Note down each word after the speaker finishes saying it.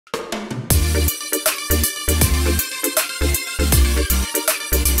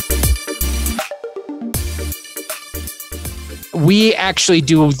We actually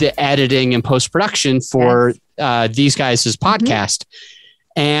do the editing and post-production for these guys' podcast.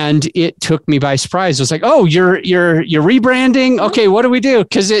 And it took me by surprise. It was like, oh, you're rebranding. Okay, what do we do?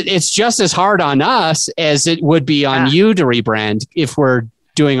 Because it's just as hard on us as it would be on you to rebrand if we're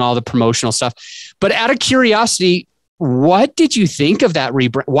doing all the promotional stuff. But out of curiosity, what did you think of that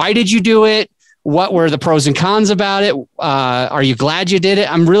rebrand? Why did you do it? What were the pros and cons about it? Are you glad you did it?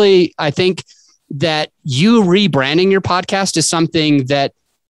 I think that you rebranding your podcast is something that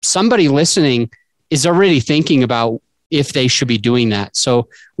somebody listening is already thinking about if they should be doing that. So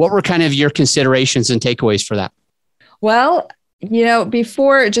what were kind of your considerations and takeaways for that? Well,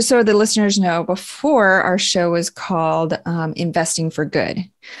 before, just so the listeners know, before our show was called Investing for Good,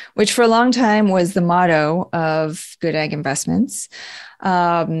 which for a long time was the motto of Good Egg Investments.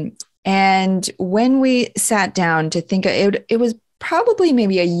 And when we sat down to think, it was probably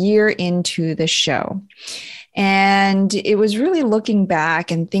maybe a year into the show. And it was really looking back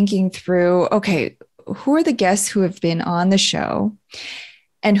and thinking through, okay, who are the guests who have been on the show?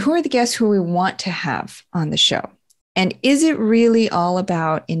 And who are the guests who we want to have on the show? And is it really all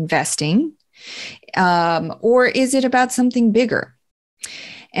about investing? Or is it about something bigger?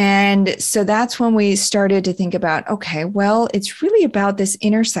 And so that's when we started to think about, okay, well, it's really about this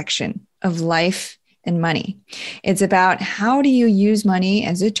intersection of life and money. It's about how do you use money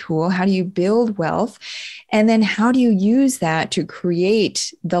as a tool? How do you build wealth? And then how do you use that to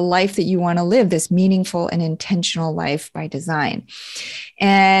create the life that you want to live, this meaningful and intentional life by design?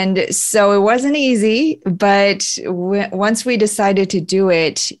 And so it wasn't easy, but once we decided to do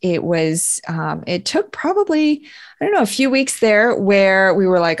it, it took probably, a few weeks there where we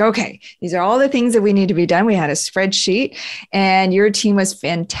were like, okay, these are all the things that we need to be done. We had a spreadsheet and your team was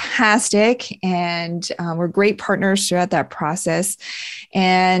fantastic and we're great partners throughout that process.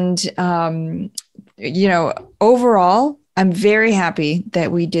 And, overall, I'm very happy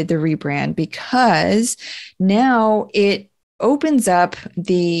that we did the rebrand because now it opens up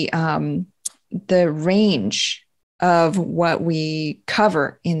the range of what we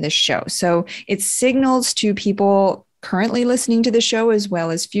cover in the show. So it signals to people currently listening to the show as well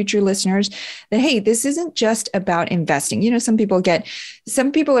as future listeners that, hey, this isn't just about investing. Some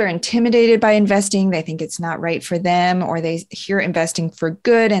people are intimidated by investing. They think it's not right for them, or they hear investing for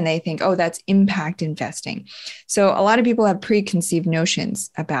good and they think, oh, that's impact investing. So a lot of people have preconceived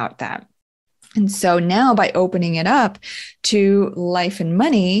notions about that. And so now by opening it up to life and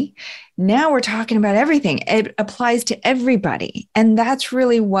money, now we're talking about everything. It applies to everybody. And that's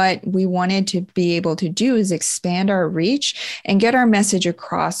really what we wanted to be able to do, is expand our reach and get our message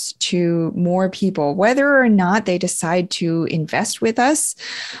across to more people, whether or not they decide to invest with us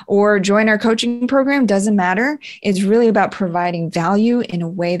or join our coaching program, doesn't matter. It's really about providing value in a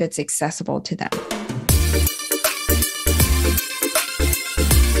way that's accessible to them.